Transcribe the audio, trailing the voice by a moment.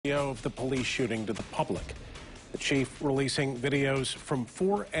Video of the police shooting to the public. The chief releasing videos from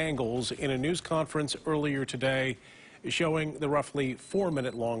 4 angles in a news conference earlier today, showing the roughly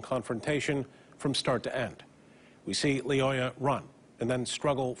 4-minute-long confrontation from start to end. We see Leoya run and then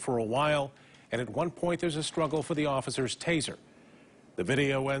struggle for a while, and at one point there's a struggle for the officer's taser. The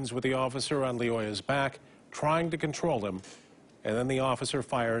video ends with the officer on Leoya's back trying to control him, and then the officer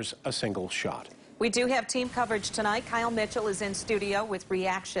fires a single shot. We do have team coverage tonight. Kyle Mitchell is in studio with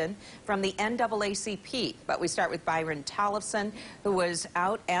reaction from the NAACP. But we start with Byron Tollefson, who was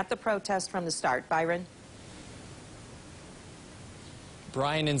out at the protest from the start. Byron.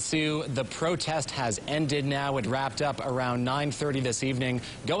 Brian and Sue, the protest has ended now. It wrapped up around 9:30 this evening,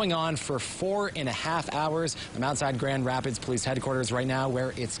 going on for 4.5 hours. I'm outside Grand Rapids Police Headquarters right now,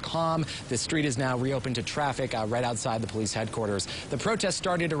 where it's calm. The street is now reopened to traffic right outside the police headquarters. The protest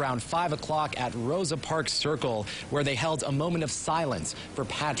started around 5 o'clock at Rosa Parks Circle, where they held a moment of silence for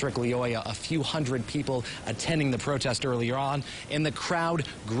Patrick Leoya. A few hundred people attending the protest earlier on, and the crowd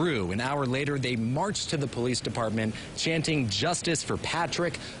grew. An hour later, they marched to the police department, chanting "Justice for Patrick,"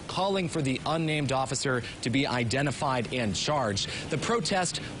 calling for the unnamed officer to be identified and charged. The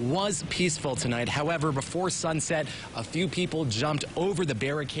protest was peaceful tonight. However, before sunset, a few people jumped over the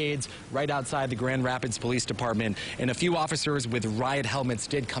barricades right outside the Grand Rapids Police Department, and a few officers with riot helmets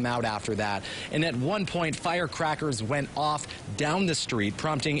did come out after that. And at one point, firecrackers went off down the street,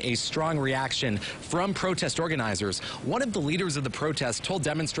 prompting a strong reaction from protest organizers. One of the leaders of the protest told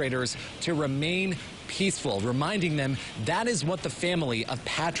demonstrators to remain peaceful, reminding them that is what the family of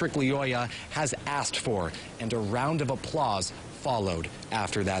Patrick Leoya has asked for, and a round of applause followed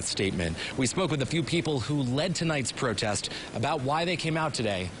after that statement. We spoke with a few people who led tonight's protest about why they came out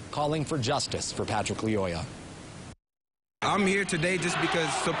today calling for justice for Patrick Leoya. I'm here today just because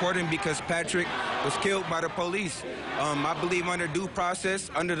Patrick was killed by the police. I believe under due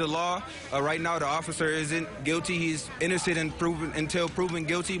process, under the law, right now the officer isn't guilty. He's innocent until proven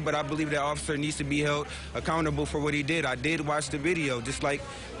guilty, but I believe that officer needs to be held accountable for what he did. I did watch the video, just like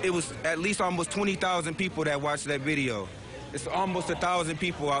it was at least almost 20,000 people that watched that video. It's almost 1,000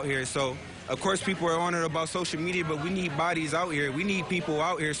 people out here, so of course people are on it about social media, but we need bodies out here. We need people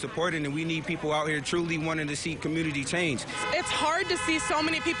out here supporting, and we need people out here truly wanting to see community change. It's hard to see so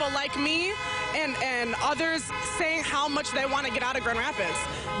many people like me and others saying how much they want to get out of Grand Rapids,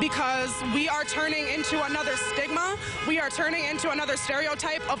 because we are turning into another stigma. We are turning into another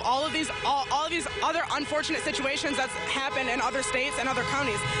stereotype of all of these other unfortunate situations that's happened in other states and other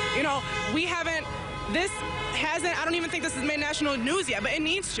counties. You know, I don't even think this has made national news yet, but it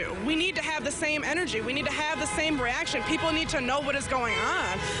needs to. We need to have the same energy. We need to have the same reaction. People need to know what is going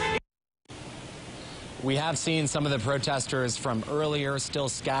on. We have seen some of the protesters from earlier still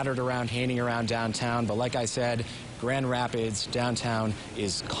scattered around, hanging around downtown. But like I said, Grand Rapids downtown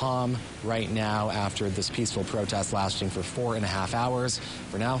is calm right now after this peaceful protest lasting for 4.5 hours.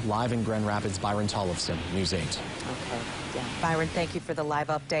 For now, live in Grand Rapids, Byron Tollefson, News 8. Okay. Yeah. Byron, thank you for the live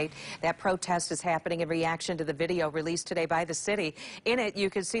update. That protest is happening in reaction to the video released today by the city. In it, you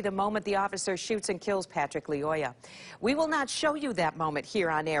can see the moment the officer shoots and kills Patrick Leoya. We will not show you that moment here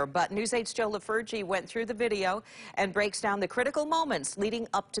on air, but News 8's Joe LaFurgey went through the video and breaks down the critical moments leading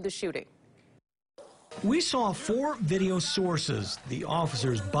up to the shooting. We saw 4 video sources: the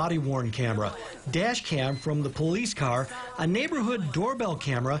officer's body-worn camera, dash cam from the police car, a neighborhood doorbell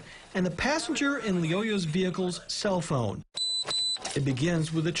camera, and the passenger in Leoya's vehicle's cell phone. It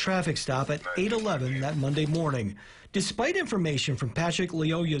begins with a traffic stop at 8:11 that Monday morning. Despite information from Patrick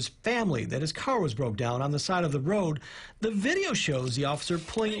Leoya's family that his car was broke down on the side of the road, the video shows the officer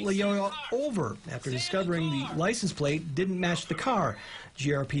pulling Leoya over after discovering the license plate didn't match the car.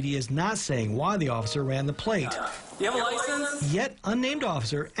 GRPD is not saying why the officer ran the plate. Do you have a license? Yet unnamed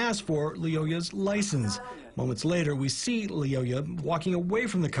officer asked for Leoya's license. Moments later, we see Leoya walking away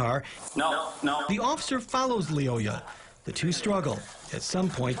from the car. No. The officer follows Leoya. The two struggle. At some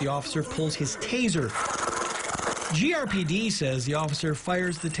point, the officer pulls his taser. GRPD says the officer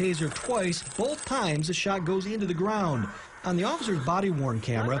fires the taser twice. Both times, the shot goes into the ground. On the officer's body-worn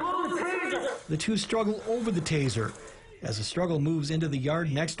camera, the two struggle over the taser. As the struggle moves into the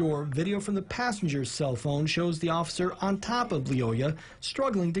yard next door, video from the passenger's cell phone shows the officer on top of Leoya,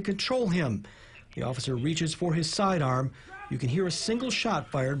 struggling to control him. The officer reaches for his sidearm. You can hear a single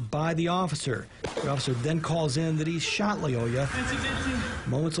shot fired by the officer. The officer then calls in that he shot Leoya.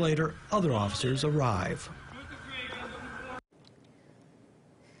 Moments later, other officers arrive.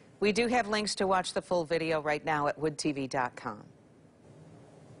 We do have links to watch the full video right now at woodtv.com.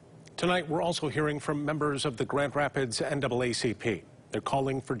 Tonight, we're also hearing from members of the Grand Rapids NAACP. They're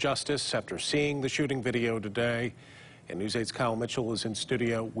calling for justice after seeing the shooting video today And News 8's Kyle Mitchell is in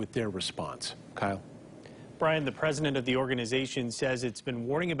studio with their response. Kyle. Brian, the president of the organization, says it's been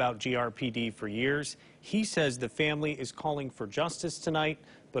warning about GRPD for years. He says the family is calling for justice tonight,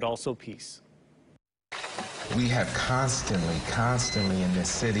 but also peace. We have constantly in this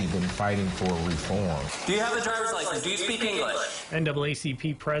city been fighting for reform. Do you have a driver's license? Do you speak English?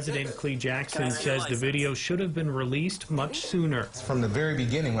 NAACP President Clee Jackson says the video should have been released much sooner. From the very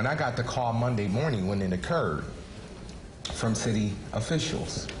beginning, when I got the call Monday morning when it occurred from city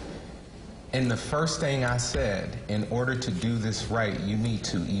officials, and the first thing I said, in order to do this right, you need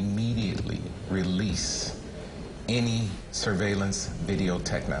to immediately release any surveillance video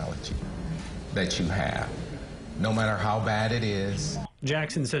technology that you have, no matter how bad it is.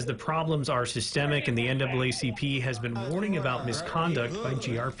 Jackson says the problems are systemic, and the NAACP has been warning about misconduct by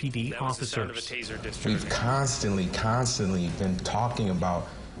GRPD officers. We've constantly been talking about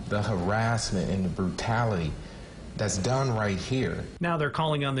the harassment and the brutality that's done right here. Now they're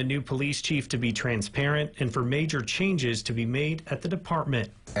calling on the new police chief to be transparent and for major changes to be made at the department.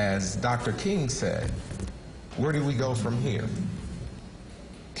 As Dr. King said, where do we go from here?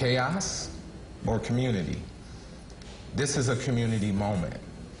 Chaos or community? This is a community moment.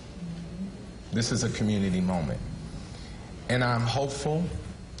 This is a community moment. And I'm hopeful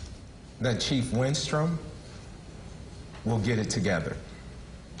that Chief Winstrom will get it together.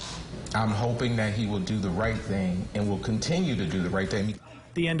 I'm hoping that he will do the right thing and will continue to do the right thing.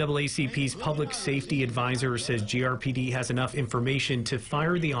 The NAACP's public safety advisor says GRPD has enough information to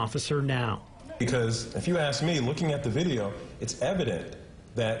fire the officer now. Because if you ask me, looking at the video, it's evident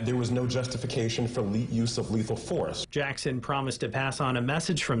that there was no justification for use of lethal force. Jackson promised to pass on a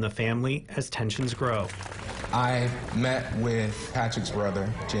message from the family as tensions grow. I met with Patrick's brother,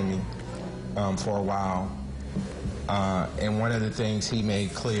 Jimmy, for a while. And one of the things he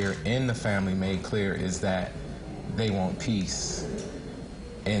made clear, and the family made clear, is that they want peace.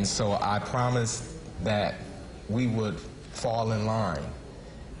 And so I promised that we would fall in line.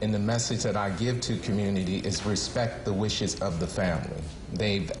 And the message that I give to community is respect the wishes of the family.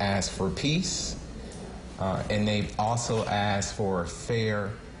 They've asked for peace, and they've also asked for a fair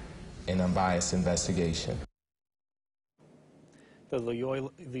and unbiased investigation. The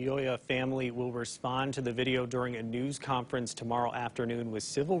Loyola family will respond to the video during a news conference tomorrow afternoon with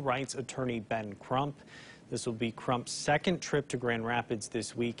civil rights attorney Ben Crump. This will be Crump's second trip to Grand Rapids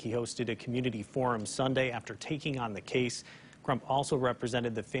this week. He hosted a community forum Sunday after taking on the case. Crump also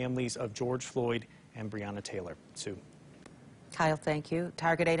represented the families of George Floyd and Breonna Taylor. Sue. Kyle, thank you.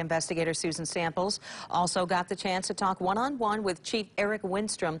 Target 8 investigator Susan Samples also got the chance to talk one-on-one with Chief Eric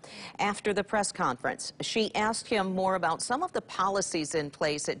Winstrom after the press conference. She asked him more about some of the policies in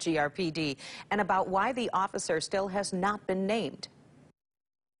place at GRPD and about why the officer still has not been named.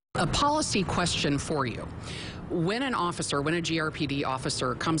 A policy question for you. When an officer, when a GRPD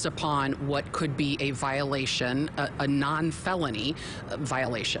officer comes upon what could be a violation, a non-felony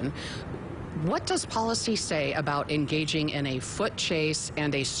violation, what does policy say about engaging in a foot chase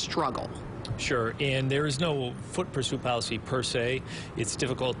and a struggle? Sure, and there is no foot pursuit policy per se. It's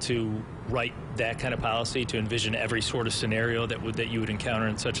difficult to write that kind of policy, to envision every sort of scenario that you would encounter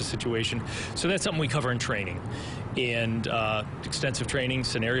in such a situation. So that's something we cover in training, and extensive training,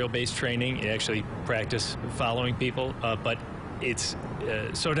 scenario-based training, and actually practice following people, but it's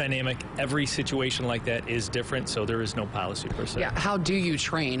so dynamic. Every situation like that is different, so there is no policy per se. Yeah, how do you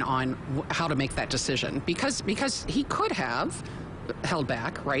train on how to make that decision? Because he could have held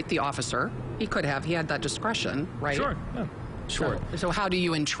back, right, the officer. He had that discretion, right? Sure, yeah. Sure. So how do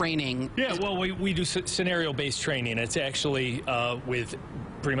you in training? Yeah, well, we do scenario-based training. It's actually with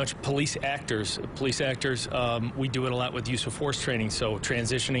pretty much police actors. We do it a lot with use of force training, so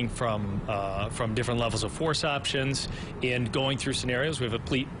transitioning from different levels of force options and going through scenarios. We have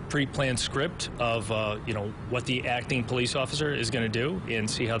a pre-planned script of what the acting police officer is going to do and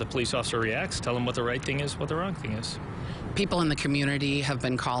see how the police officer reacts, tell them what the right thing is, what the wrong thing is. People in the community have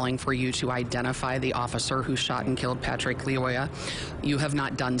been calling for you to identify the officer who shot and killed Patrick Lyoya. You have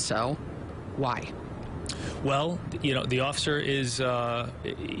not done so. Why? Well, the officer he's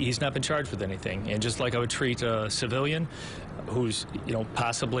not been charged with anything. And just like I would treat a civilian who's,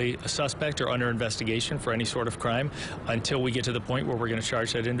 possibly a suspect or under investigation for any sort of crime, until we get to the point where we're going to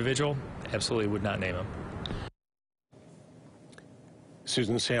charge that individual, absolutely would not name him.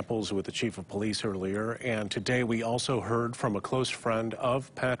 Susan Samples with the chief of police earlier, and today we also heard from a close friend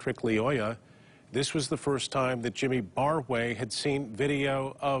of Patrick Lyoya. This was the first time that Jimmy Barway had seen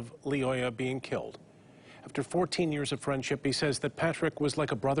video of Lyoya being killed. After 14 years of friendship, he says that Patrick was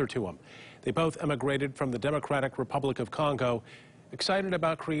like a brother to him. They both emigrated from the Democratic Republic of Congo, excited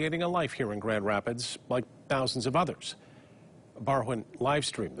about creating a life here in Grand Rapids, like thousands of others. Barwin live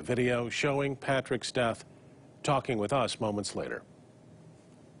streamed the video showing Patrick's death, talking with us moments later.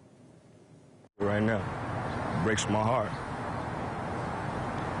 Right now, it breaks my heart.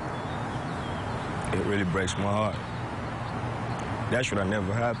 It really breaks my heart. That should have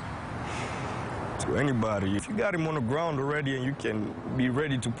never happened to anybody. If you got him on the ground already and you can be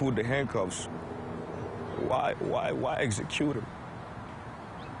ready to pull the handcuffs, why execute him?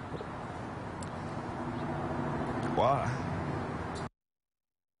 Why?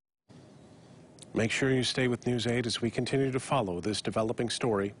 Make sure you stay with News 8 as we continue to follow this developing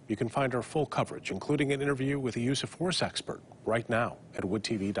story. You can find our full coverage, including an interview with a use of force expert, right now at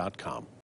woodtv.com.